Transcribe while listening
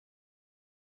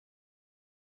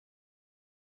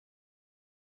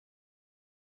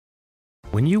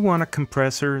When you want a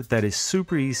compressor that is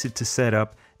super easy to set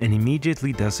up and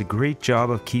immediately does a great job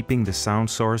of keeping the sound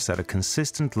source at a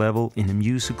consistent level in a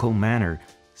musical manner,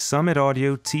 Summit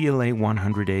Audio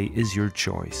TLA-100A is your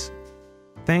choice.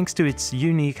 Thanks to its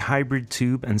unique hybrid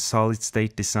tube and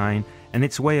solid-state design and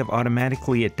its way of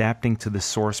automatically adapting to the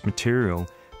source material,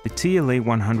 the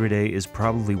TLA-100A is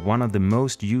probably one of the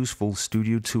most useful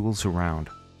studio tools around.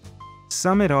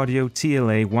 Summit Audio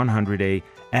TLA-100A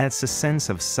adds a sense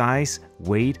of size,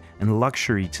 weight, and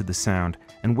luxury to the sound,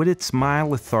 and with its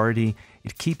mild authority,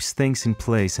 it keeps things in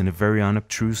place in a very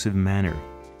unobtrusive manner.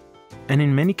 And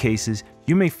in many cases,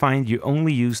 you may find you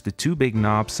only use the two big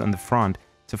knobs on the front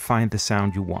to find the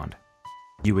sound you want.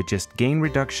 You adjust gain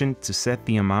reduction to set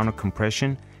the amount of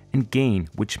compression, and gain,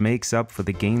 which makes up for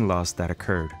the gain loss that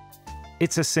occurred.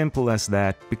 It's as simple as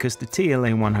that because the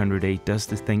TLA-100A does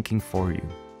the thinking for you.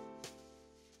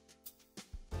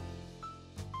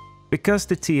 Because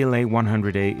the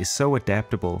TLA-100A is so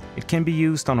adaptable, it can be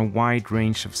used on a wide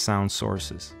range of sound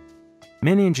sources.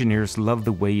 Many engineers love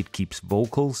the way it keeps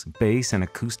vocals, bass, and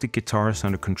acoustic guitars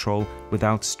under control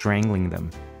without strangling them.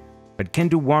 It can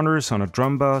do wonders on a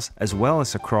drum bass as well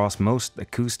as across most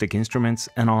acoustic instruments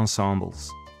and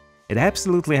ensembles. It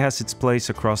absolutely has its place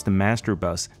across the master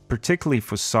bus, particularly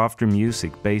for softer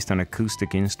music based on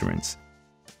acoustic instruments.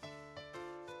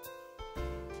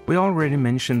 We already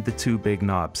mentioned the two big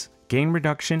knobs, gain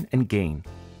reduction and gain.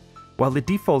 While the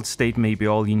default state may be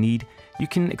all you need, you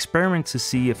can experiment to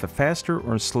see if a faster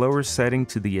or slower setting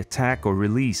to the attack or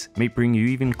release may bring you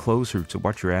even closer to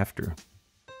what you're after.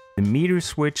 The meter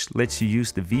switch lets you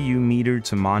use the VU meter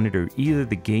to monitor either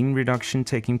the gain reduction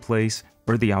taking place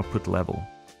or the output level.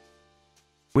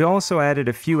 We also added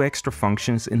a few extra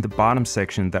functions in the bottom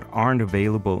section that aren't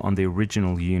available on the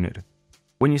original unit.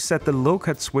 When you set the low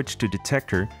cut switch to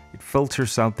detector, it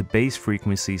filters out the bass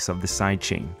frequencies of the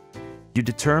sidechain. You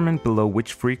determine below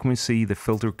which frequency the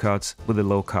filter cuts with the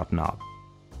low cut knob.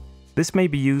 This may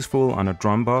be useful on a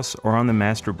drum bus or on the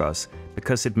master bus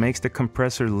because it makes the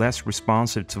compressor less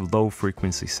responsive to low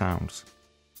frequency sounds.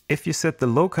 If you set the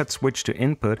low cut switch to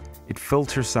input, it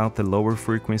filters out the lower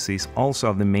frequencies also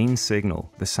of the main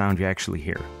signal, the sound you actually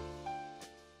hear.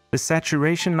 The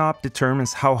saturation knob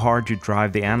determines how hard you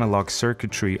drive the analog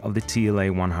circuitry of the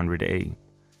TLA-100A.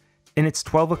 In its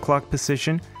 12 o'clock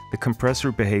position, the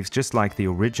compressor behaves just like the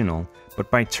original, but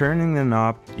by turning the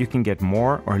knob, you can get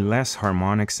more or less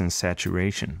harmonics and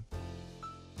saturation.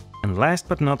 And last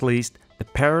but not least, the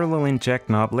parallel inject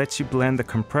knob lets you blend the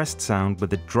compressed sound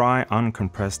with the dry,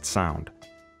 uncompressed sound.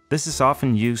 This is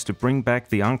often used to bring back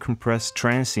the uncompressed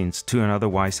transients to an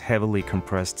otherwise heavily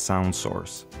compressed sound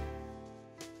source.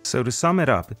 So to sum it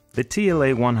up, the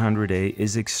TLA-100A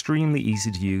is extremely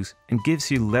easy to use and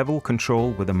gives you level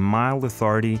control with a mild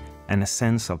authority and a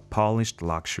sense of polished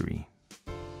luxury.